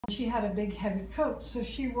She had a big heavy coat, so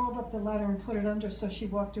she rolled up the ladder and put it under, so she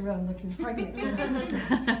walked around looking pregnant.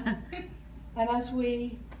 And as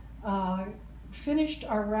we finished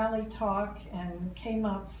our rally talk and came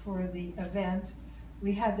up for the event,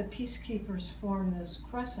 we had the peacekeepers form this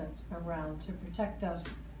crescent around to protect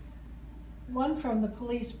us, one from the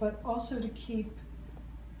police, but also to keep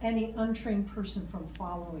any untrained person from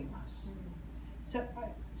following us.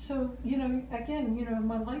 So you know, again, you know,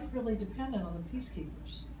 my life really depended on the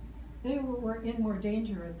peacekeepers. They were in more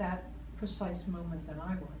danger at that precise moment than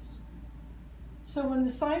I was. So when the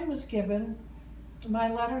sign was given,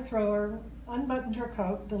 my ladder thrower unbuttoned her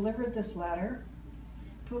coat, delivered this ladder,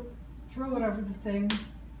 threw it over the thing,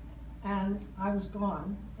 and I was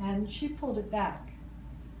gone. And she pulled it back.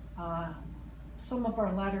 Some of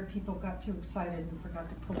our ladder people got too excited and forgot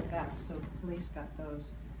to pull it back, so the police got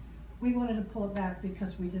those. We wanted to pull it back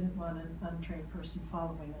because we didn't want an untrained person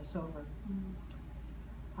following us over.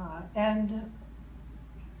 And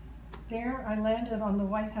there I landed on the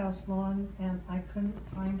White House lawn and I couldn't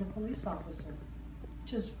find a police officer,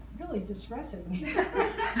 which is really distressing.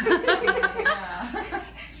 I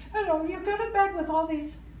don't know, you go to bed with all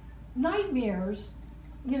these nightmares,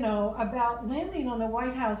 you know, about landing on the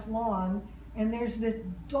White House lawn and there's this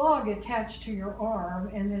dog attached to your arm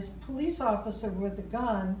and this police officer with a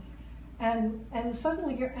gun, and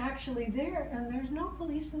suddenly you're actually there and there's no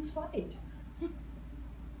police in sight.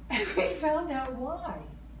 And we found out why.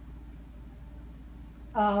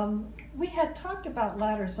 We had talked about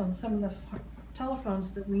ladders on some of the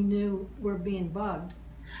telephones that we knew were being bugged,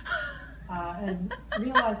 and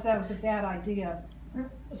realized that was a bad idea.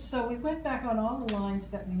 So we went back on all the lines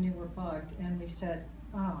that we knew were bugged and we said,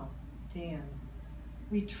 oh, damn.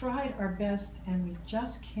 We tried our best and we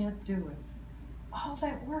just can't do it. All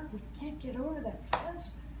that work, we can't get over that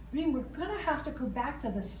fence. I mean, we're gonna have to go back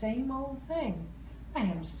to the same old thing. I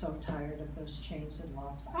am so tired of those chains and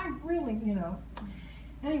locks. I really, you know.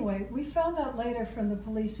 Anyway, we found out later from the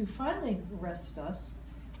police who finally arrested us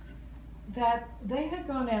that they had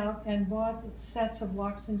gone out and bought sets of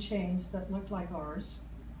locks and chains that looked like ours,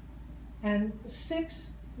 and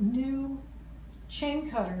 6 new chain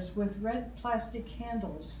cutters with red plastic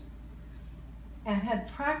handles, and had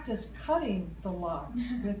practiced cutting the locks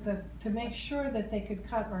to make sure that they could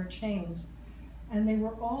cut our chains. And they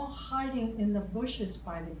were all hiding in the bushes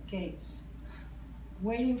by the gates,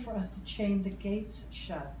 waiting for us to chain the gates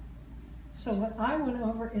shut. So when I went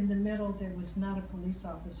over in the middle, there was not a police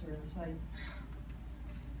officer in sight.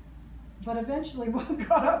 But eventually one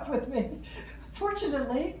caught up with me.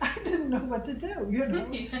 Fortunately, I didn't know what to do, you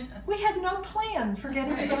know. We had no plan for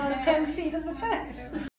getting beyond 10 feet of the fence.